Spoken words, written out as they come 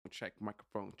check,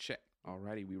 microphone check.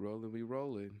 Alrighty, we rolling, we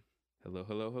rolling. Hello,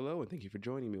 hello, hello, and thank you for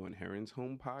joining me on Heron's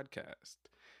Home Podcast.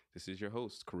 This is your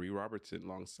host, Corey Robertson,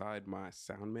 alongside my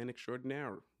sound man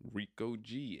extraordinaire, Rico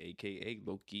G, aka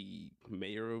Loki,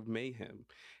 Mayor of Mayhem,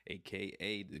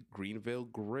 aka the Greenville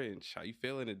Grinch. How you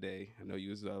feeling today? I know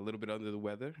you was a little bit under the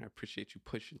weather. I appreciate you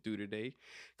pushing through today.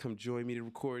 Come join me to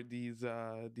record these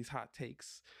hot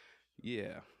takes.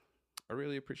 Yeah, I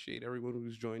really appreciate everyone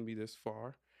who's joined me this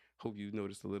far. Hope you've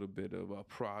noticed a little bit of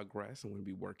progress. I'm going to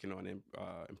be working on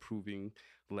improving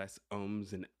less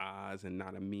ums and ahs and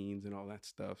not a means and all that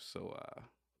stuff. So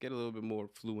get a little bit more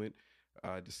fluent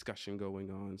discussion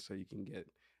going on so you can get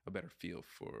a better feel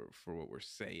for what we're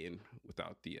saying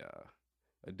without the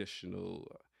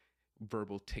additional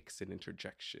verbal ticks and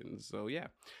interjections. So yeah,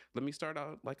 let me start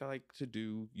out like I like to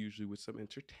do, usually with some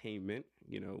entertainment.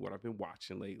 You know, what I've been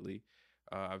watching lately.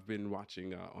 I've been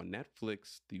watching on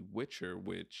Netflix The Witcher,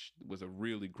 which was a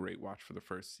really great watch for the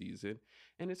first season.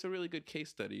 And it's a really good case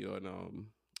study on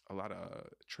a lot of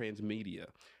transmedia,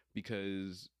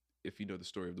 because if you know the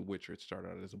story of The Witcher, it started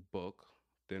out as a book,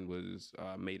 then was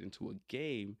made into a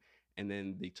game. And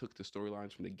then they took the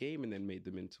storylines from the game and then made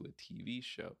them into a TV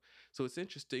show. So it's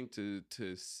interesting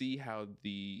to see how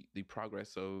the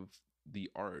progress of the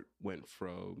art went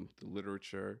from the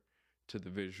literature to the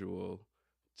visual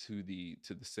to the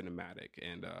cinematic.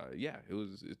 And yeah,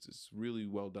 it's really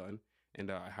well done,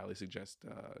 and I highly suggest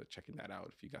checking that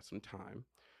out if you got some time.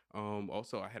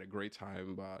 Also, I had a great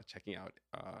time checking out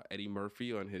Eddie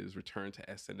Murphy on his return to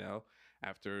SNL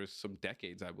after some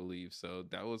decades, I believe. So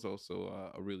that was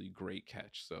also a really great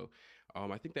catch. So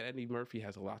I think that Eddie Murphy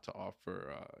has a lot to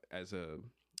offer as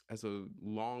a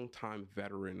longtime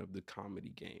veteran of the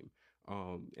comedy game.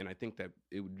 And I think that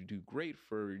it would do great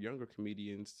for younger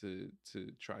comedians to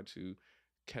try to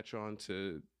catch on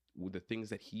to the things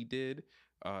that he did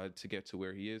to get to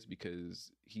where he is,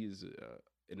 because he is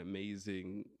an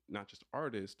amazing, not just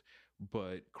artist,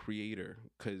 but creator,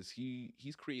 because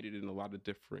he's created in a lot of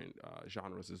different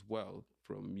genres as well,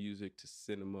 from music to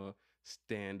cinema,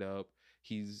 stand up.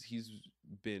 He's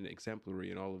been exemplary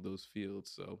in all of those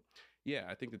fields. So yeah,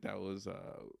 I think that was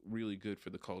really good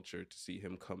for the culture to see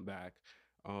him come back.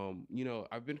 You know,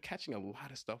 I've been catching a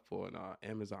lot of stuff on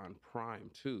Amazon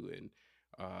Prime too, and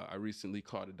I recently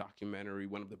caught a documentary,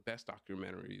 one of the best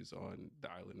documentaries on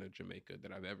the island of Jamaica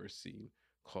that I've ever seen,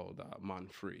 called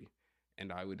Monfrey.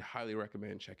 And I would highly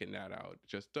recommend checking that out,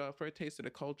 just for a taste of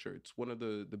the culture. It's one of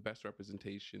the best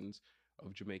representations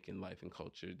of Jamaican life and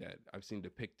culture that I've seen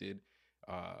depicted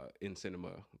in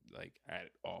cinema, like at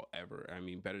all ever. I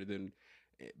mean, better than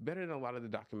a lot of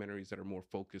the documentaries that are more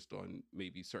focused on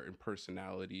maybe certain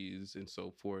personalities and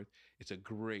so forth. It's a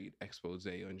great expose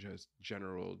on just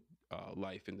general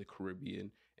life in the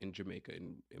Caribbean and Jamaica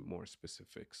in more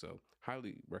specific. So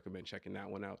highly recommend checking that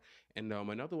one out. And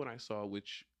another one I saw,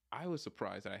 which I was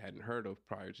surprised that I hadn't heard of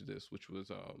prior to this, which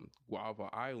was Guava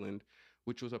Island,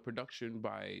 which was a production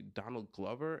by Donald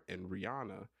Glover and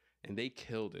Rihanna, and they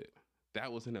killed it.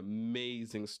 That was an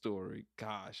amazing story.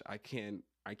 Gosh, I can't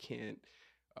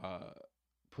uh,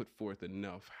 put forth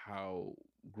enough how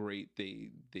great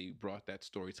they brought that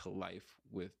story to life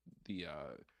with the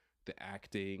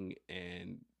acting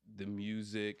and the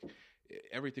music.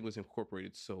 Everything was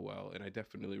incorporated so well, and I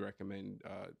definitely recommend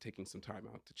taking some time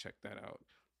out to check that out.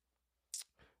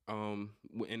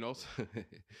 And also,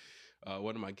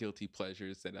 one of my guilty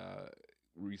pleasures that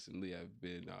recently I've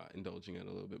been indulging in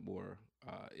a little bit more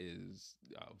is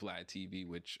Vlad TV,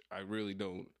 which I really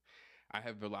don't. I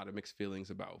have a lot of mixed feelings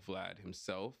about Vlad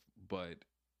himself, but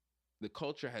the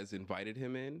culture has invited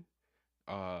him in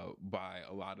by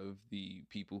a lot of the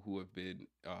people who have been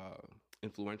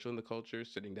influential in the culture,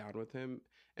 sitting down with him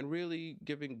and really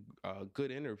giving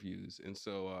good interviews. And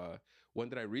so one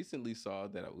that I recently saw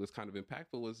that was kind of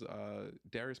impactful was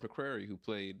Darius McCrary, who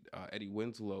played Eddie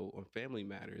Winslow on Family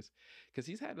Matters, because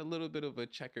he's had a little bit of a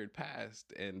checkered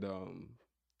past. And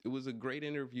it was a great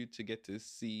interview to get to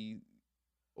see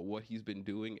what he's been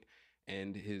doing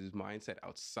and his mindset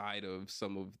outside of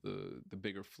some of the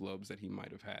bigger flubs that he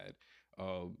might have had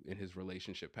in his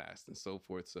relationship past and so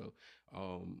forth. So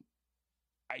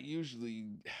I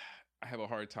usually I have a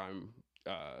hard time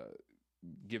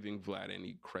giving Vlad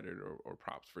any credit or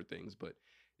props for things, but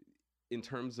in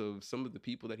terms of some of the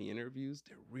people that he interviews,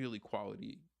 they're really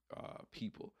quality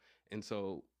people. And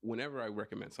so whenever I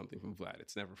recommend something from Vlad,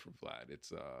 it's never for Vlad.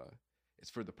 It's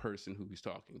for the person who he's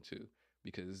talking to,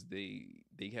 because they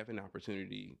have an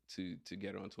opportunity to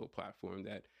get onto a platform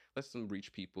that lets them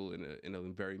reach people in a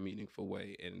very meaningful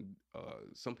way, and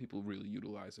some people really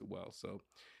utilize it well. So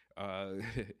Uh,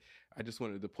 I just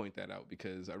wanted to point that out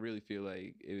because I really feel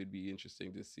like it would be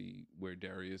interesting to see where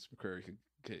Darius McCrary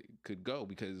could go,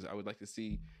 because I would like to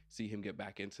see him get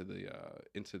back into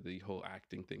the whole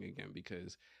acting thing again,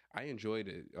 because I enjoyed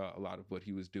it, a lot of what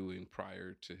he was doing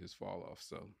prior to his fall off.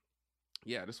 So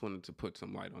yeah, I just wanted to put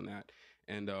some light on that.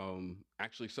 And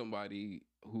actually, somebody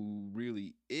who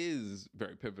really is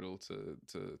very pivotal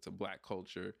to Black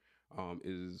culture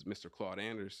is Mr. Claude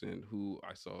Anderson, who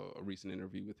I saw a recent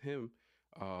interview with him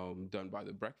done by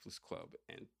the Breakfast Club,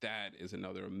 and that is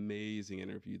another amazing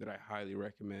interview that I highly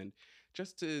recommend.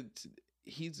 Just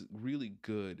he's really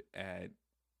good at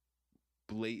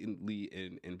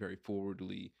blatantly and very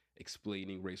forwardly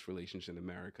explaining race relations in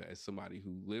America as somebody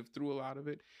who lived through a lot of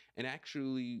it and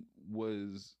actually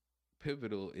was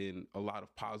pivotal in a lot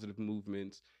of positive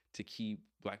movements to keep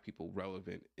Black people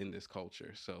relevant in this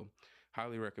culture. So,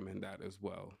 highly recommend that as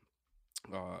well.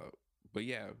 Uh, but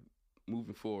yeah,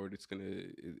 moving forward,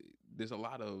 there's a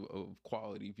lot of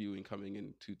quality viewing coming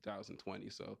in 2020.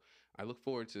 So I look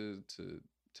forward to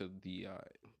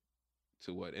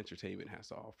what entertainment has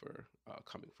to offer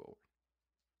coming forward.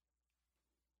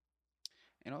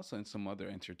 And also in some other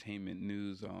entertainment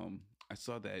news, I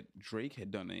saw that Drake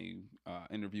had done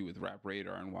a interview with Rap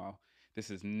Radar, and while this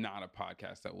is not a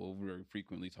podcast that will very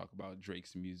frequently talk about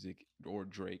Drake's music or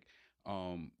Drake,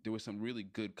 there was some really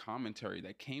good commentary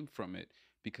that came from it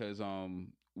because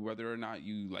whether or not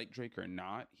you like Drake or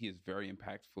not, he is very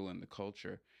impactful in the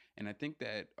culture, and I think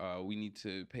that we need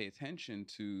to pay attention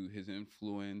to his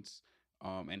influence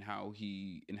and how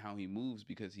he moves,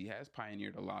 because he has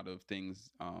pioneered a lot of things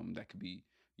that could be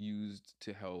used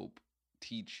to help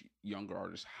teach younger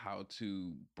artists how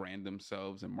to brand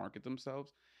themselves and market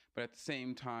themselves. But at the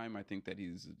same time, I think that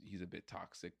he's a bit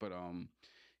toxic. But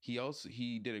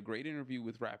he did a great interview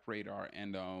with Rap Radar,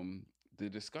 and the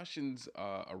discussions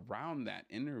around that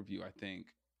interview, I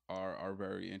think, are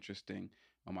very interesting.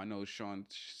 I know Sean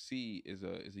C is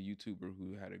a YouTuber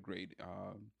who had a great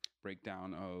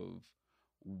breakdown of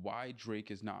why Drake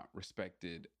is not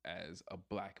respected as a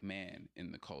Black man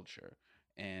in the culture,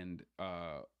 and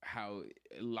how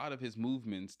a lot of his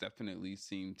movements definitely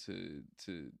seem to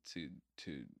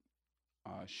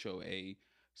show a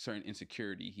certain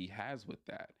insecurity he has with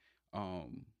that,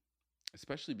 um,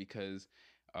 especially because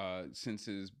since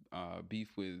his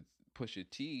beef with Pusha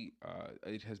T,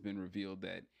 it has been revealed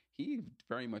that he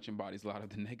very much embodies a lot of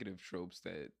the negative tropes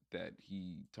that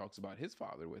he talks about his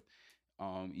father with,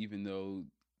 even though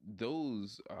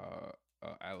those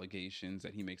allegations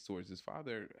that he makes towards his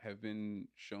father have been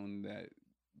shown that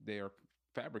they are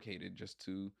fabricated just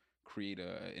to create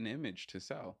an image to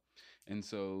sell. And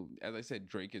so, as I said,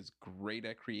 Drake is great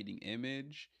at creating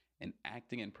image and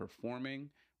acting and performing.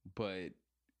 But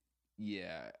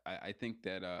yeah, I think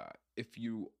that if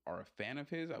you are a fan of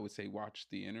his, I would say watch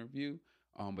the interview.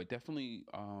 But definitely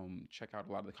check out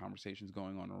a lot of the conversations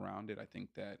going on around it. I think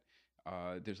that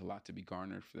there's a lot to be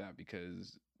garnered for that,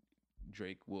 because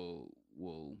Drake will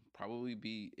probably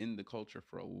be in the culture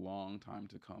for a long time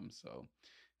to come. So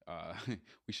uh,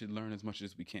 we should learn as much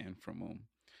as we can from him.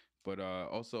 But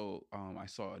also, I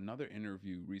saw another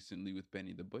interview recently with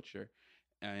Benny the Butcher.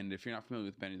 And if you're not familiar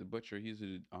with Benny the Butcher, he's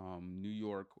a New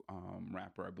York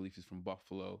rapper. I believe he's from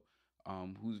Buffalo,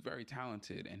 who's very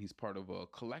talented. And he's part of a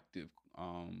collective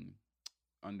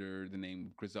under the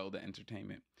name Griselda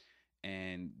Entertainment.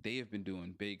 And they have been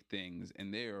doing big things.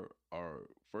 And they are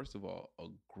first of all, a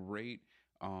great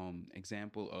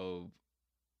example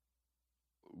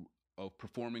of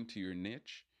performing to your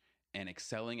niche and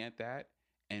excelling at that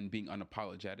and being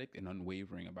unapologetic and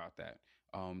unwavering about that.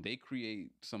 They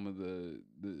create some of the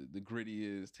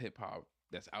grittiest hip hop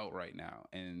that's out right now,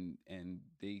 and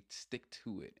they stick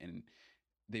to it, and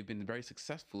they've been very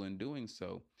successful in doing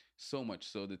so. So much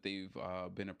so that they've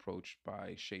been approached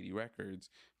by Shady Records.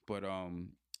 But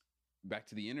back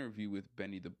to the interview with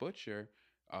Benny the Butcher,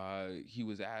 he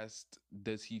was asked,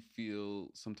 does he feel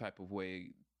some type of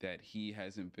way that he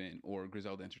hasn't been, or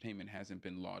Griselda Entertainment hasn't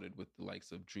been lauded with the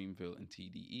likes of Dreamville and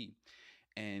TDE?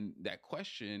 And that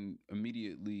question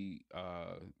immediately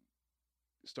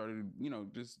started,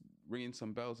 just ringing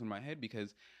some bells in my head,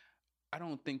 because I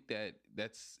don't think that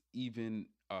that's even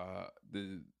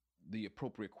the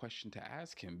appropriate question to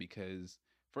ask him, because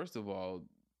first of all,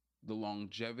 the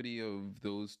longevity of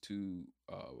those two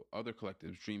other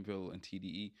collectives, Dreamville and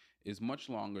TDE, is much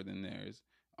longer than theirs.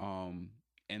 Um,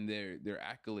 and their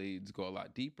accolades go a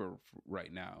lot deeper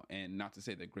right now. And not to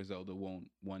say that Griselda won't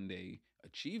one day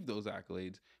achieve those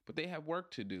accolades, but they have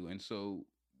work to do. And so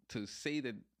to say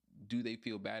that, do they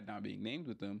feel bad not being named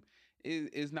with them,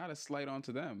 is not a slight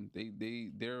onto them.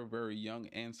 They're very young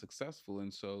and successful,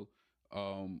 and so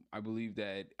I believe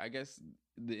that, I guess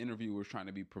the interviewer was trying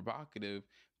to be provocative,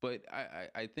 but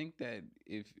I think that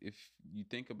if you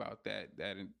think about that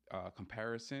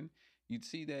comparison, you'd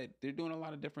see that they're doing a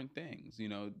lot of different things.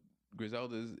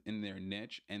 Griselda's in their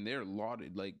niche, and they're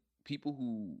lauded. Like, people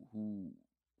who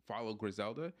follow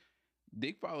Griselda,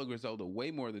 they follow Griselda way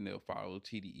more than they'll follow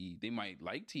TDE. They might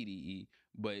like TDE,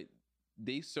 but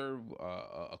they serve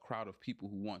a crowd of people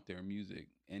who want their music.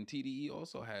 And TDE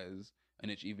also has a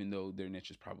niche, even though their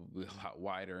niche is probably a lot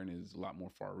wider and is a lot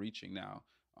more far reaching now.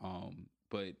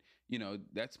 But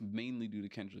that's mainly due to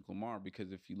Kendrick Lamar,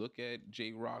 because if you look at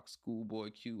J Rock,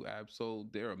 Schoolboy Q,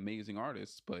 Absol, they're amazing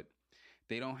artists, but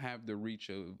they don't have the reach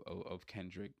of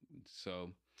Kendrick.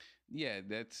 So yeah,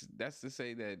 that's not to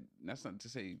say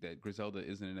that Griselda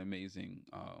isn't an amazing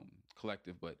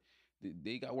collective, but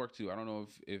they got work to do. I don't know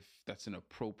if that's an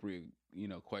appropriate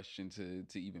question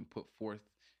to even put forth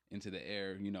into the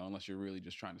air, unless you're really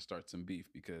just trying to start some beef,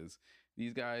 because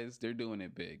these guys, they're doing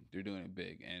it big. They're doing it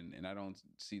big, and I don't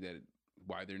see that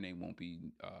why their name won't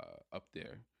be up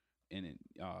there in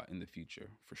the future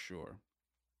for sure.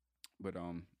 But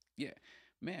yeah,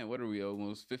 man, what are we,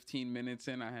 almost 15 minutes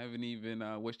in? I haven't even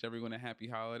wished everyone a happy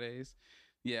holidays.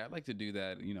 Yeah, I'd like to do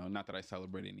that. Not that I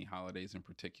celebrate any holidays in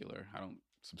particular. I don't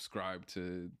subscribe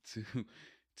to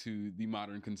to the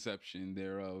modern conception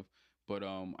thereof. But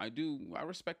I do. I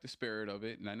respect the spirit of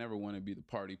it, and I never want to be the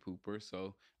party pooper.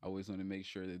 So I always want to make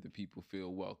sure that the people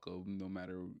feel welcome, no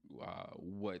matter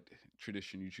what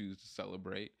tradition you choose to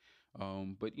celebrate.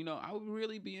 But I would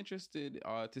really be interested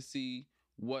to see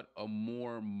what a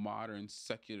more modern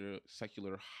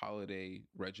secular holiday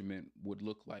regiment would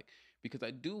look like, because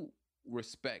I do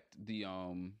respect the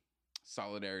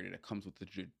solidarity that comes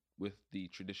with the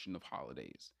tradition of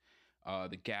holidays,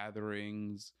 the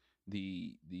gatherings,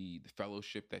 the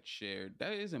fellowship that's shared.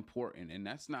 That is important, and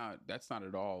that's not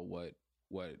at all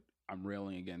what I'm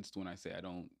railing against when I say I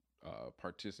don't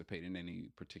participate in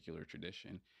any particular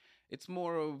tradition. It's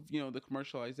more of the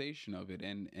commercialization of it,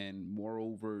 and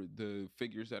moreover the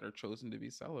figures that are chosen to be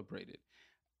celebrated.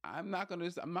 I'm not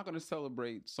gonna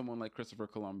celebrate someone like Christopher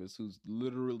Columbus, who's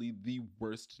literally the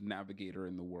worst navigator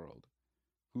in the world,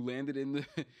 who landed in the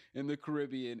in the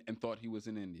Caribbean and thought he was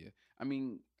in India. I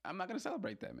mean, I'm not gonna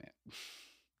celebrate that man.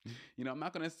 I'm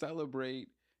not gonna celebrate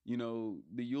the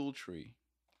Yule tree.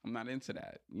 I'm not into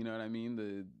that. You know what I mean?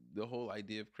 The whole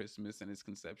idea of Christmas and its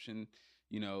conception.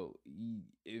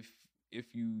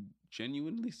 If you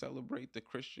genuinely celebrate the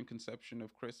Christian conception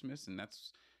of Christmas, and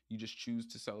that's, you just choose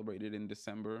to celebrate it in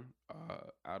December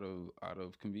out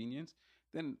of convenience,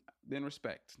 then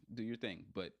respect, do your thing.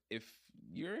 But if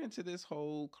you're into this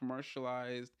whole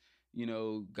commercialized,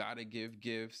 gotta give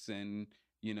gifts, and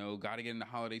gotta get in the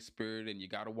holiday spirit, and you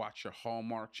gotta watch your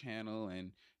Hallmark channel,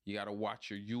 and you gotta watch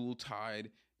your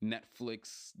Yuletide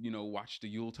Netflix, watch the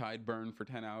Yuletide burn for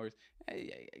 10 hours.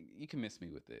 Hey, you can miss me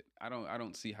with it. I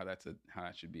don't see how how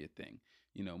that should be a thing.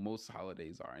 Most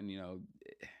holidays are, and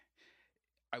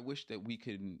I wish that we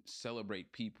could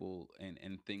celebrate people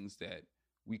and things that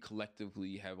we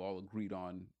collectively have all agreed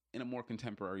on in a more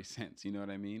contemporary sense. You know what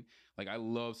I mean? Like, I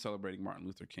love celebrating Martin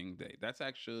Luther King Day. That's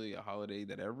actually a holiday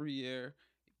that every year,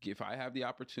 if I have the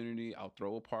opportunity, I'll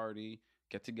throw a party,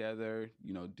 get together,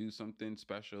 do something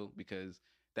special, because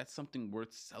that's something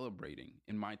worth celebrating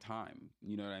in my time.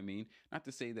 You know what I mean? Not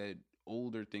to say that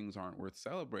older things aren't worth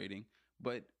celebrating,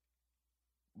 but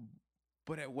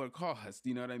at what cost?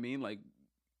 You know what I mean? Like,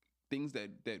 things that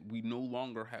we no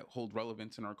longer hold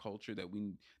relevance in our culture,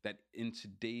 that in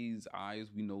today's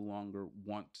eyes we no longer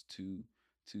want to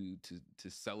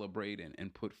celebrate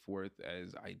and put forth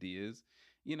as ideas.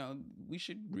 We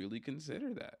should really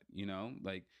consider that.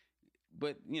 Like,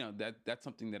 but that's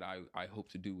something that I hope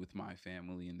to do with my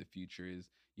family in the future, is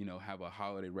have a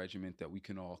holiday regiment that we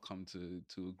can all come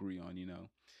to agree on,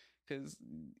 because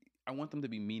I want them to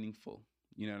be meaningful.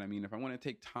 You know what I mean? If I want to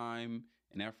take time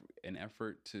and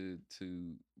effort to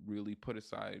really put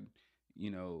aside,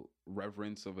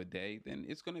 reverence of a day, then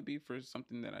it's going to be for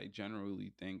something that I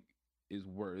generally think is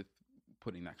worth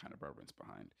putting that kind of reverence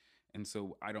behind. And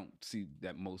so I don't see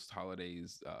that most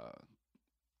holidays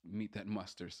meet that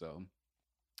muster. So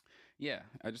yeah,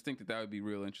 I just think that would be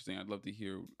real interesting. I'd love to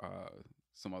hear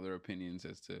some other opinions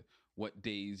as to what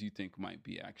days you think might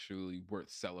be actually worth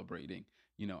celebrating,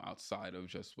 outside of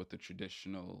just what the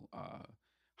traditional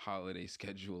holiday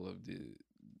schedule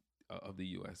of the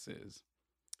U.S. is.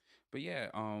 But yeah,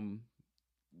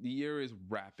 the year is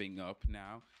wrapping up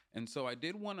now, and so I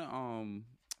did want to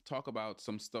talk about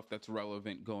some stuff that's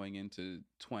relevant going into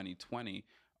 2020.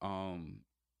 Um,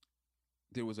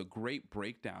 there was a great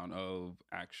breakdown of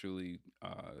actually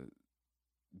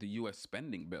the U.S.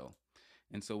 spending bill.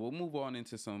 And so we'll move on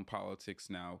into some politics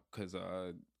now, because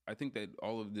I think that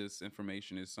all of this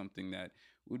information is something that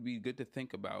would be good to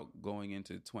think about going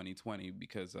into 2020,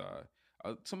 because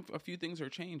a few things are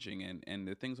changing, and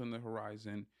the things on the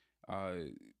horizon uh,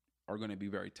 are going to be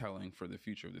very telling for the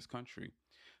future of this country.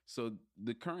 So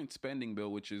the current spending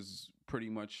bill, which is pretty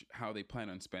much how they plan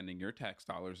on spending your tax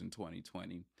dollars in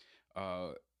 2020, uh,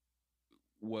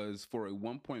 was for a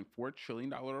 $1.4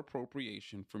 trillion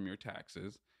appropriation from your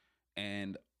taxes,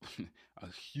 and a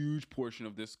huge portion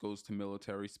of this goes to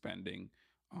military spending.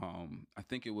 I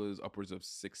think it was upwards of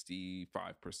 65%.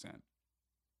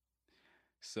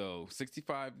 So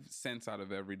 65 cents out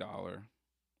of every dollar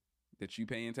that you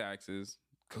pay in taxes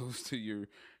goes to your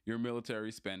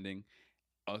military spending.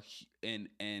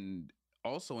 And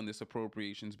also in this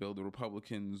appropriations bill, the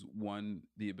Republicans won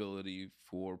the ability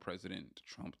for President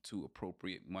Trump to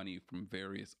appropriate money from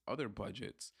various other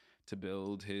budgets to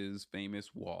build his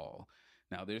famous wall.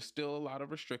 Now, there's still a lot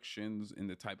of restrictions in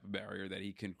the type of barrier that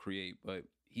he can create, but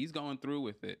he's going through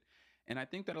with it. And I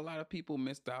think that a lot of people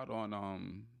missed out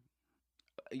on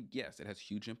yes, it has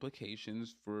huge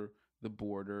implications for the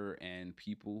border and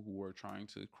people who are trying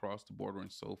to cross the border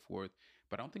and so forth.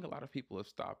 But I don't think a lot of people have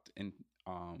stopped and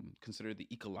considered the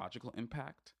ecological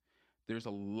impact. There's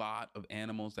a lot of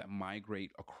animals that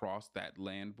migrate across that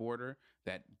land border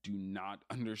that do not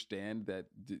understand that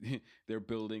they're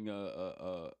building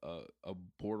a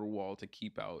border wall to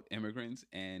keep out immigrants,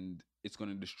 and it's going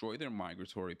to destroy their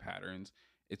migratory patterns.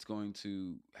 It's going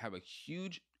to have a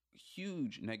huge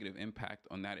negative impact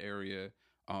on that area.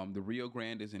 The Rio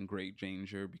Grande is in great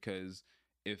danger, because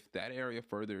if that area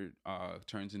further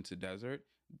turns into desert,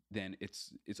 then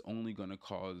it's only going to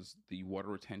cause the water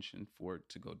retention for it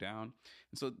to go down.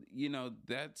 And so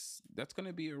that's going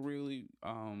to be a really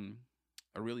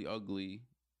ugly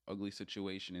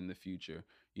situation in the future.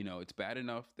 It's bad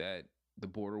enough that the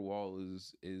border wall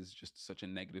is just such a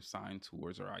negative sign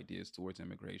towards our ideas towards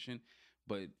immigration,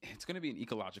 but it's going to be an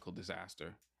ecological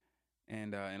disaster.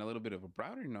 And a little bit of a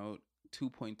broader note,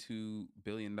 $2.2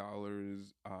 billion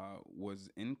was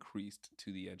increased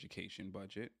to the education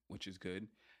budget, which is good.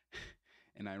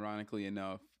 And ironically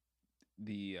enough,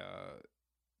 the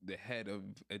the head of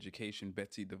education,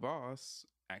 Betsy DeVos,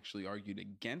 actually argued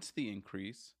against the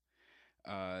increase,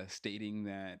 stating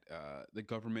that the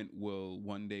government will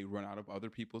one day run out of other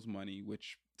people's money,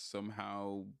 which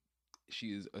somehow she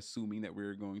is assuming that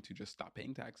we're going to just stop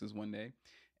paying taxes one day,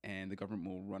 and the government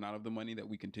will run out of the money that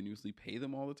we continuously pay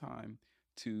them all the time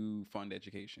to fund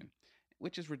education,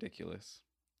 which is ridiculous.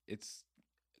 It's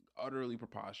utterly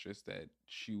preposterous that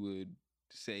she would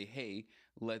say, hey,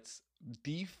 let's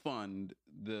defund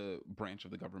the branch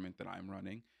of the government that I'm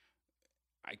running.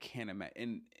 I can't imagine.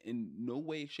 And in no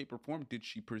way, shape, or form did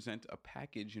she present a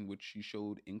package in which she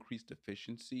showed increased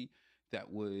efficiency that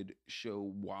would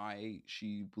show why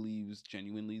she believes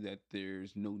genuinely that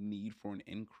there's no need for an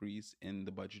increase in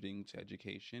the budgeting to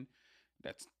education.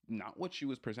 That's not what she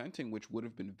was presenting, which would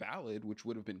have been valid, which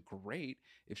would have been great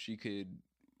if she could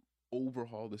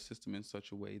overhaul the system in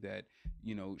such a way that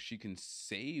she can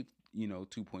save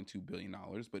 $2.2 billion.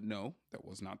 But no, that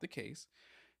was not the case.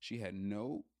 She had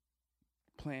no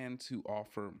plan to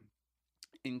offer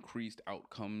increased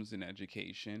outcomes in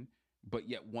education, but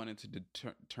yet wanted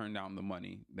to turn down the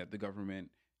money that the government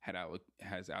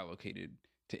has allocated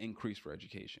to increase for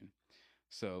education.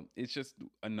 So it's just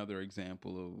another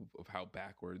example of how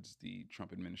backwards the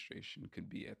Trump administration could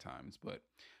be at times. But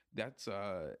that's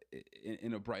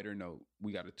in a brighter note,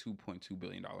 we got a $2.2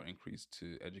 billion increase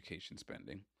to education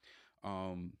spending.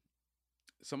 Um,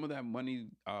 some of that money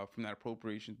from that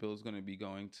appropriations bill is going to be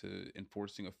going to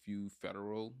enforcing a few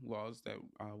federal laws that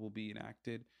will be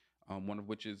enacted. One of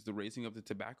which is the raising of the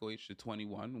tobacco age to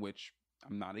 21, which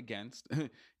I'm not against.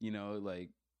 Like,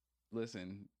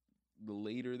 listen, the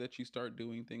later that you start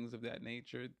doing things of that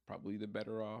nature, probably the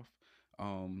better off.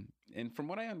 And from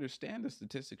what I understand, the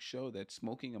statistics show that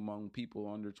smoking among people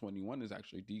under 21 is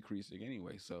actually decreasing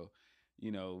anyway. So,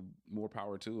 more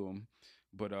power to them.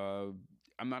 But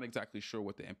I'm not exactly sure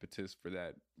what the impetus for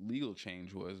that legal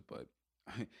change was, but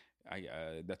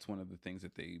I that's one of the things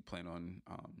that they plan on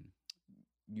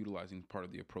utilizing part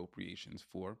of the appropriations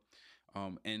for.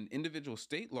 And individual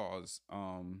state laws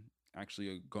actually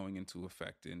are going into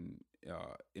effect in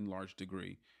large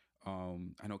degree.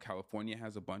 I know California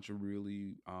has a bunch of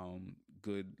really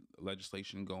good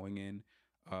legislation going in.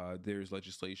 There's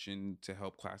legislation to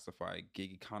help classify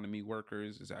gig economy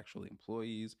workers as actually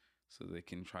employees, so they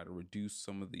can try to reduce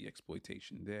some of the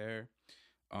exploitation there.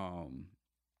 Um,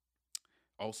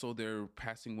 Also, they're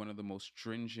passing one of the most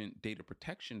stringent data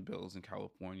protection bills in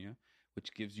California,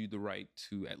 which gives you the right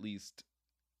to at least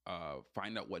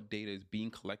find out what data is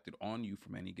being collected on you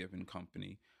from any given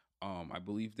company. I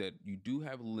believe that you do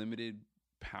have limited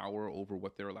power over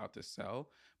what they're allowed to sell,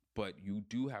 but you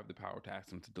do have the power to ask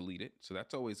them to delete it. So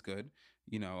that's always good.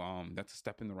 That's a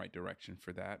step in the right direction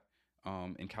for that.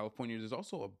 In California, there's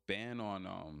also a ban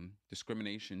on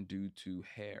discrimination due to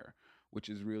hair, which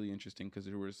is really interesting because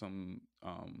there were some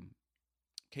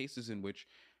cases in which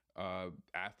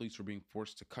athletes were being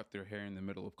forced to cut their hair in the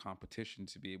middle of competition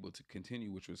to be able to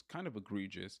continue, which was kind of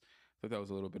egregious. I thought that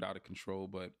was a little bit out of control,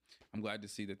 but I'm glad to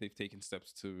see that they've taken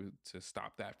steps to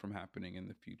stop that from happening in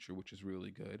the future, which is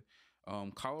really good.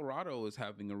 Colorado is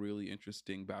having a really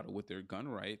interesting battle with their gun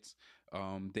rights.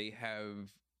 They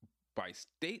have, by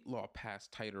state law,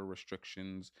 passed tighter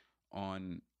restrictions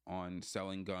on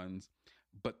selling guns,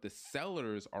 but the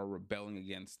sellers are rebelling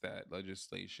against that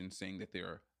legislation, saying that they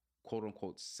are quote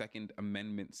unquote Second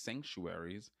Amendment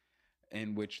sanctuaries,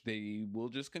 in which they will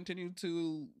just continue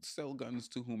to sell guns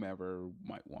to whomever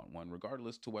might want one,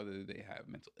 regardless to whether they have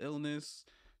mental illness,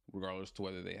 regardless to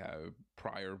whether they have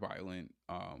prior violent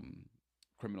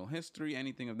criminal history,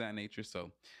 anything of that nature.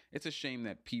 So it's a shame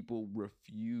that people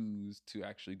refuse to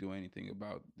actually do anything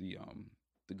about the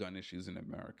gun issues in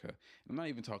America. And I'm not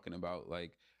even talking about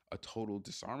like a total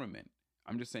disarmament.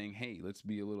 I'm just saying, hey, let's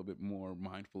be a little bit more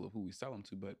mindful of who we sell them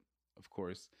to. But of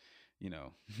course, you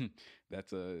know,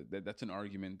 that's an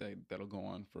argument that'll go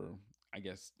on for, I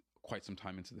guess, quite some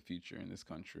time into the future in this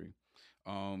country.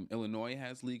 Illinois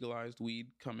has legalized weed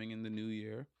coming in the new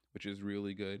year, which is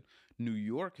really good. New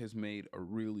York has made a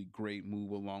really great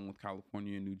move along with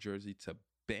California and New Jersey to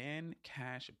ban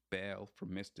cash bail for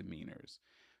misdemeanors.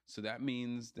 So that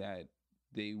means that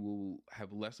they will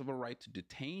have less of a right to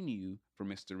detain you for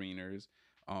misdemeanors,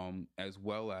 as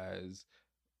well as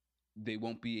they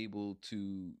won't be able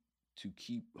to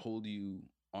hold you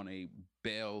on a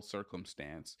bail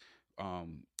circumstance,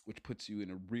 which puts you in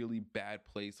a really bad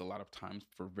place a lot of times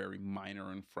for very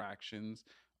minor infractions,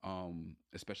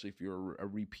 especially if you're a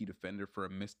repeat offender for a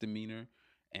misdemeanor.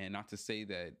 And not to say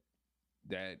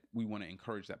that we want to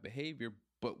encourage that behavior,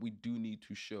 but we do need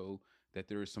to show that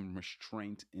there is some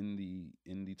restraint in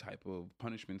the type of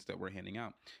punishments that we're handing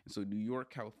out. And so New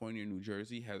York, California, New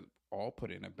Jersey have all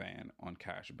put in a ban on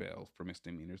cash bail for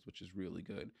misdemeanors, which is really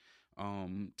good.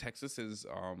 Texas has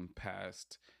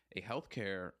passed a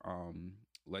healthcare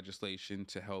legislation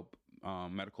to help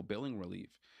medical billing relief.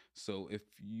 So if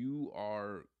you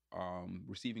are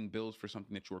receiving bills for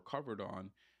something that you are covered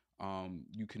on,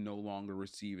 you can no longer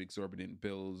receive exorbitant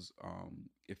bills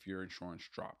if your insurance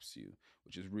drops you,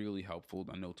 which is really helpful.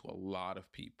 I know to a lot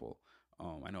of people.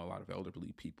 I know a lot of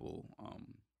elderly people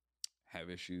have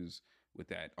issues with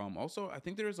that. Also, I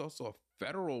think there is also a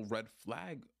federal red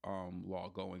flag law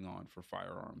going on for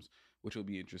firearms, which will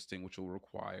be interesting, which will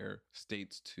require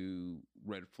states to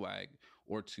red flag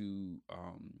or to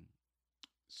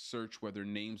search whether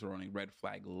names are on a red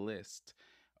flag list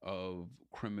of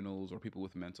criminals or people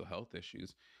with mental health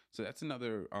issues. So that's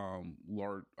another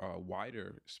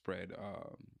wider spread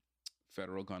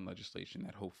federal gun legislation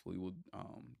that hopefully will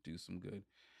do some good.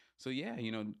 So yeah,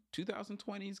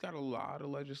 2020's got a lot of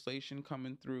legislation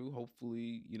coming through.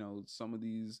 Hopefully, some of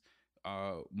these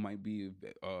might be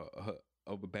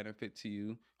of a benefit to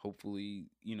you. Hopefully,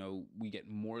 we get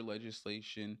more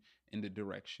legislation in the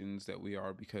directions that we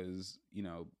are, because,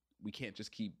 we can't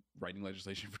just keep writing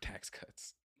legislation for tax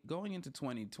cuts. Going into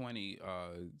 2020,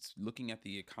 looking at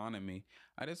the economy,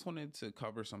 I just wanted to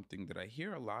cover something that I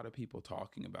hear a lot of people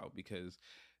talking about, because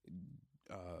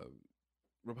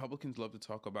Republicans love to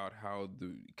talk about how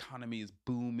the economy is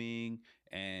booming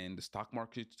and the stock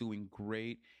market's doing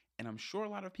great. And I'm sure a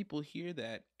lot of people hear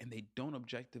that and they don't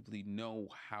objectively know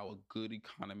how a good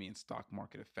economy and stock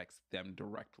market affects them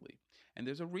directly. And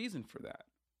there's a reason for that.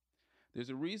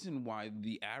 There's a reason why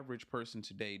the average person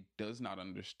today does not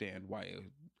understand why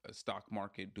a stock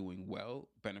market doing well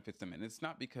benefits them. And it's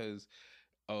not because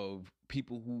of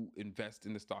people who invest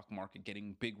in the stock market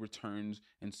getting big returns,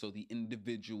 and so the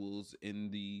individuals in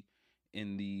the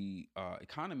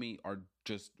economy are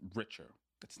just richer.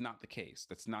 That's not the case.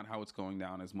 That's not how it's going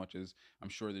down, as much as I'm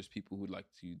sure there's people who'd like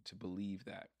to believe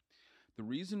that. The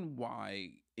reason why,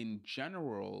 in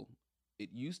general, it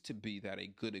used to be that a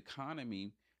good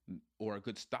economy, or a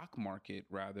good stock market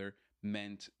rather,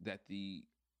 meant that the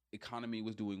economy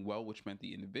was doing well, which meant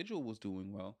the individual was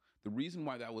doing well. The reason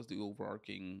why that was the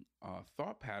overarching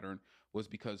thought pattern was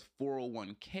because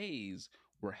 401ks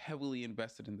were heavily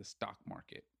invested in the stock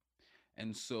market.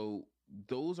 And so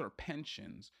those are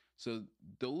pensions. So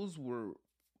those were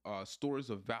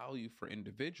stores of value for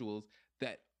individuals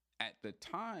that at the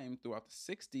time, throughout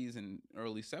the 60s and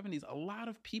early 70s, a lot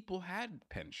of people had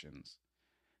pensions.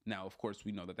 Now, of course,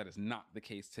 we know that that is not the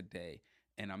case today,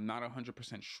 and I'm not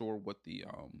 100% sure what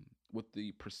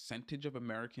the percentage of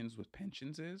Americans with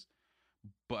pensions is,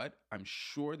 but I'm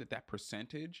sure that that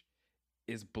percentage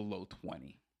is below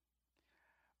 20.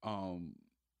 Um,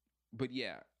 but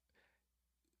yeah,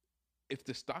 if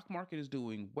the stock market is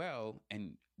doing well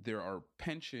and there are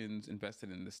pensions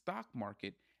invested in the stock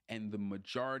market and the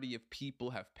majority of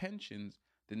people have pensions,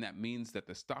 then that means that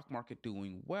the stock market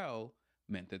doing well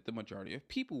meant that the majority of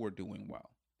people were doing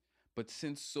well. But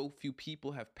since so few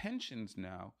people have pensions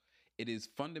now, it is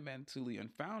fundamentally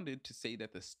unfounded to say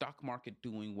that the stock market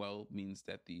doing well means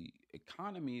that the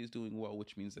economy is doing well,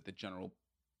 which means that the general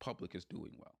public is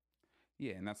doing well.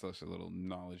 Yeah, and that's also a little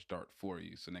knowledge dart for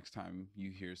you. So next time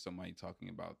you hear somebody talking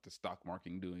about the stock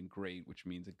market doing great, which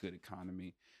means a good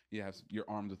economy, you're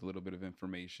armed with a little bit of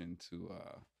information to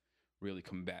really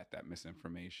combat that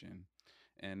misinformation.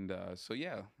 And so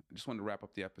yeah, I just wanted to wrap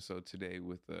up the episode today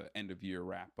with the end of year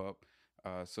wrap up.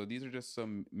 So these are just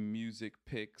some music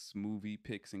picks, movie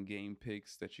picks, and game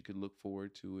picks that you could look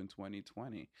forward to in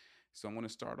 2020. So I'm going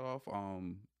to start off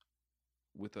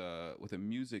with a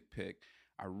music pick.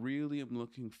 I really am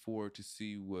looking forward to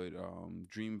see what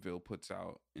Dreamville puts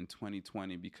out in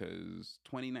 2020 because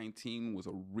 2019 was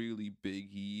a really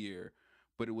big year,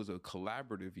 but it was a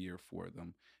collaborative year for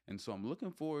them, and so I'm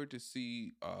looking forward to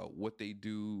see what they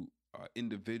do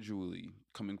individually,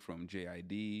 coming from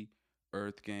JID,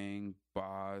 Earth Gang,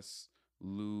 Boss,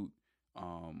 Loot,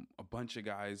 a bunch of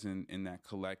guys in that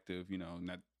collective, and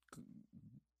that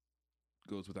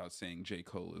goes without saying J.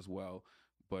 Cole as well.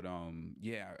 But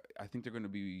yeah, I think they're going to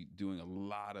be doing a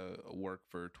lot of work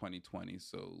for 2020.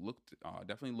 So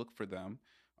definitely look for them.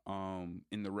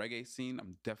 In the reggae scene,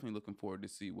 I'm definitely looking forward to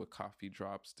see what Coffee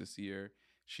drops this year.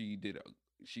 She did.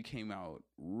 She came out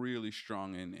really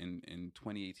strong in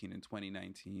 2018 and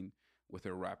 2019 with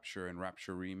her Rapture and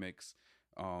Rapture remix.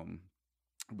 Um,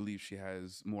 I believe she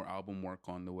has more album work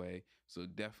on the way. So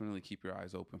definitely keep your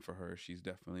eyes open for her. She's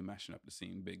definitely mashing up the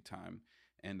scene big time.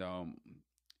 And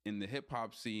in the hip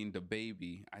hop scene, the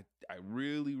baby, I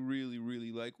really, really,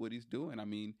 really like what he's doing. I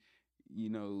mean, you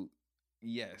know,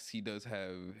 yes, he does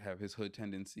have his hood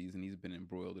tendencies and he's been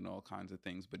embroiled in all kinds of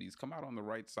things, but he's come out on the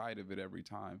right side of it every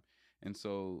time. And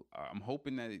so I'm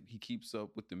hoping that he keeps up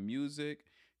with the music,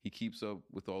 he keeps up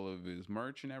with all of his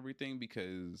merch and everything,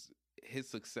 because his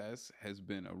success has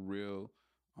been a real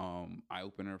eye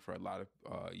opener for a lot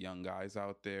of young guys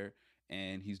out there.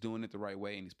 And he's doing it the right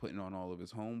way, and he's putting on all of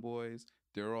his homeboys.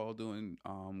 They're all doing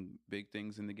big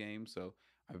things in the game. So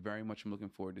I very much am looking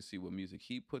forward to see what music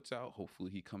he puts out.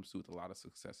 Hopefully, he comes through with a lot of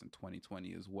success in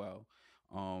 2020 as well.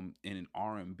 And in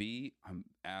R&B, I'm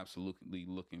absolutely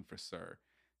looking for Sir.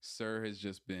 Sir has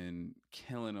just been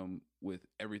killing them with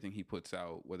everything he puts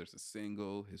out, whether it's a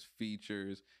single, his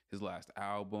features, his last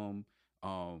album.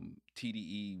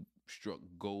 TDE struck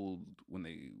gold when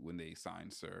they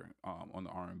signed Sir on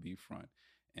the R&B front,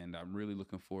 and I'm really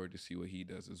looking forward to see what he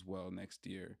does as well next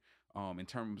year. In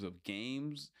terms of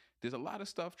games, there's a lot of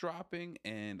stuff dropping,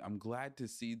 and I'm glad to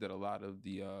see that a lot of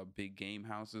the big game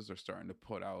houses are starting to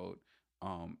put out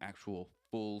actual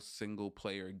full single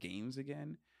player games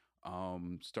again,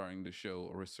 starting to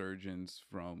show a resurgence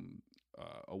from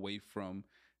away from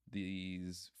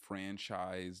these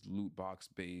franchise loot box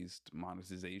based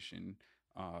monetization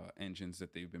engines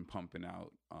that they've been pumping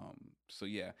out. So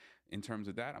yeah, in terms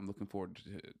of that, I'm looking forward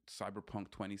to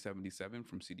Cyberpunk 2077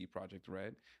 from CD Projekt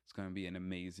Red. It's going to be an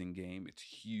amazing game. It's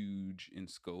huge in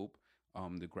scope.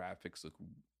 The graphics look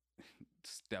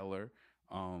stellar.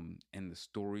 And the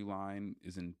storyline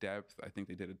is in depth. I think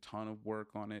they did a ton of work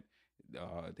on it.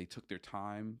 They took their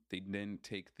time. They didn't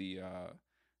take the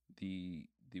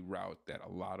route that a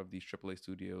lot of these AAA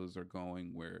studios are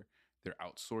going, where they're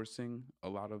outsourcing a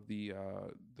lot of the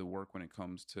work when it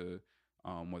comes to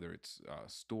whether it's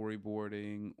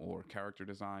storyboarding or character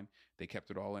design. They kept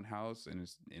it all in house, and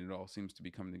it all seems to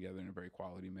be coming together in a very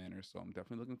quality manner. So I'm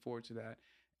definitely looking forward to that.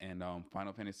 And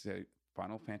Final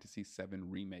Fantasy VII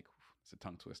remake. It's a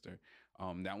tongue twister.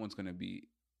 That one's going to be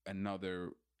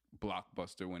another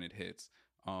blockbuster when it hits.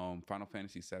 Final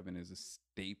Fantasy VII is a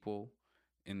staple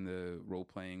in the role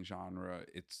playing genre.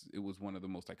 It was one of the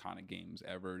most iconic games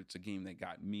ever. It's a game that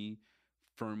got me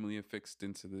firmly affixed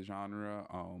into the genre.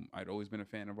 I'd always been a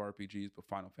fan of RPGs, but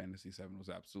Final Fantasy VII was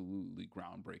absolutely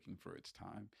groundbreaking for its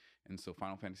time. And so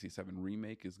Final Fantasy VII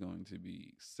remake is going to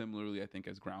be similarly, I think,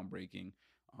 as groundbreaking.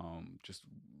 Just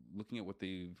looking at what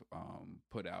they've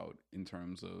put out in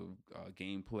terms of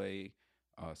gameplay,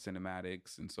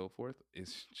 cinematics, and so forth, it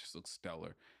just looks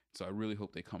stellar. So I really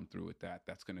hope they come through with that.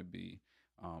 That's going to be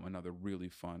another really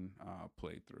fun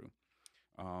playthrough.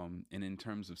 And in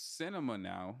terms of cinema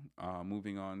now,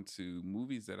 moving on to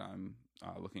movies that I'm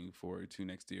looking forward to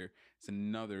next year, it's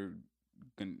another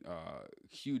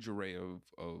huge array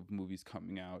of movies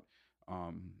coming out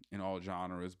in all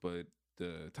genres. But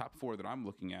the top four that I'm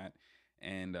looking at,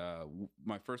 and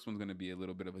my first one's going to be a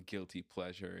little bit of a guilty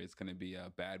pleasure. It's going to be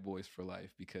Bad Boys for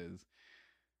Life, because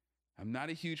I'm not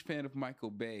a huge fan of Michael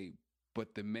Bay,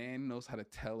 but the man knows how to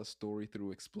tell a story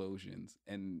through explosions,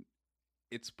 and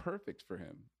it's perfect for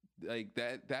him. Like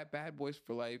that Bad Boys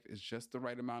for Life is just the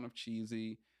right amount of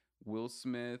cheesy. Will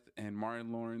Smith and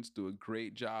Martin Lawrence do a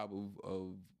great job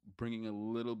of bringing a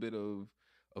little bit of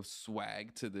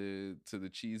swag to the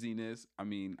cheesiness. I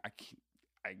mean,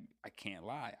 I can't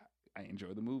lie. I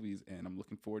enjoy the movies, and I'm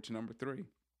looking forward to number three.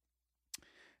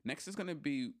 Next is going to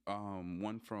be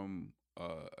one from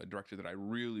a director that I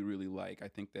really like. I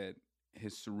think that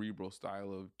his cerebral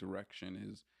style of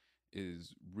direction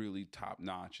is really top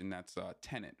notch, and that's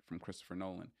Tenet from Christopher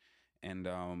Nolan. And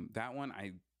that one,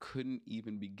 I couldn't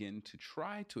even begin to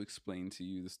try to explain to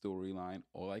you the storyline.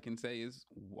 All I can say is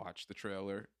watch the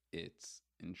trailer. It's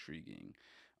intriguing.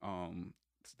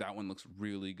 That one looks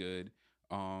really good.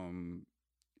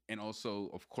 And also,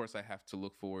 of course, I have to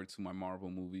look forward to my Marvel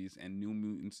movies, and New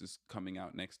Mutants is coming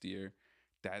out next year.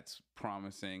 That's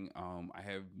promising.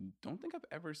 I don't think I've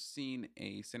ever seen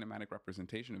a cinematic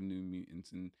representation of New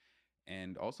Mutants,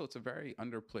 and also it's a very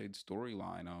underplayed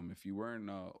storyline. If you weren't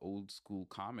an old school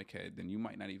comic head, then you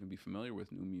might not even be familiar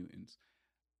with New Mutants.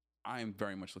 I'm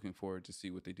very much looking forward to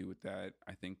see what they do with that.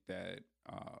 I think that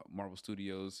Marvel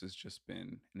Studios has just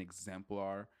been an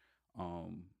exemplar.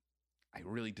 Um, I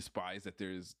really despise that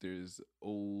there's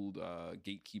old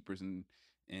gatekeepers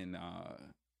in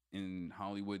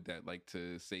Hollywood that like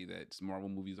to say that Marvel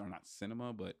movies are not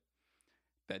cinema, but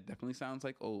that definitely sounds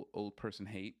like old person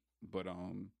hate. But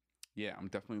yeah, I'm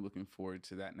definitely looking forward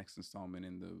to that next installment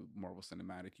in the Marvel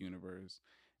Cinematic Universe.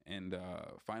 And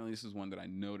finally, this is one that I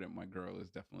know that my girl is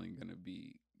definitely going to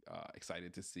be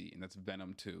excited to see, and that's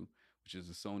Venom 2, which is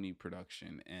a Sony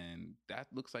production. And that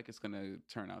looks like it's going to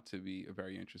turn out to be a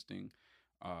very interesting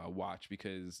watch,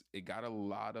 because it got a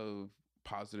lot of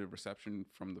positive reception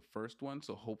from the first one.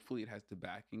 So hopefully it has the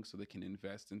backing so they can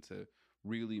invest into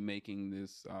really making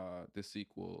this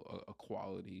sequel a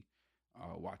quality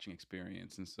watching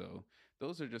experience. And so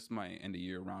those are just my end of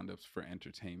year roundups for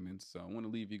entertainment. So I want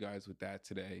to leave you guys with that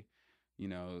today. You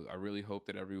know, I really hope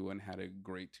that everyone had a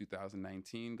great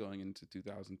 2019 going into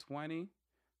 2020.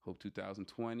 Hope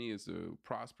 2020 is a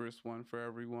prosperous one for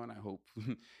everyone. I hope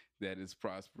that it's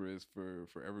prosperous for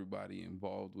everybody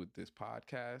involved with this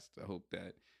podcast. I hope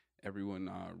that everyone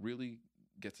really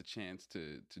gets a chance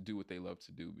to do what they love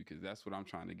to do, because that's what I'm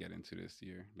trying to get into this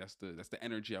year. That's the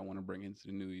energy I want to bring into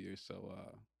the new year. So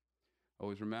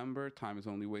always remember, time is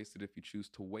only wasted if you choose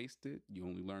to waste it. You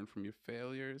only learn from your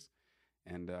failures.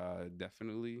 And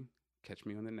definitely catch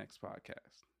me on the next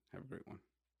podcast. Have a great one.